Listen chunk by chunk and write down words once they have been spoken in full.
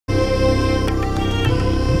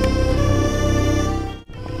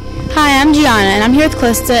Gianna, and I'm here with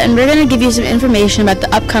Calista, and we're going to give you some information about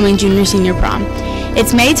the upcoming junior-senior prom.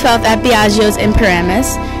 It's May 12th at Biago's in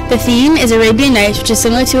Paramus. The theme is Arabian Nights, which is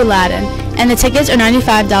similar to Aladdin, and the tickets are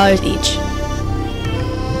 $95 each.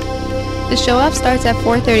 The show-off starts at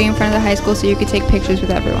 4:30 in front of the high school so you can take pictures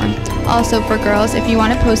with everyone. Also, for girls, if you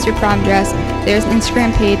want to post your prom dress, there's an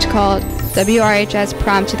Instagram page called WRHS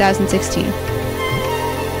Prom 2016.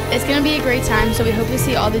 It's going to be a great time, so we hope to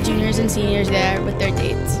see all the juniors and seniors there with their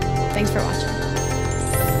dates. Thanks for watching.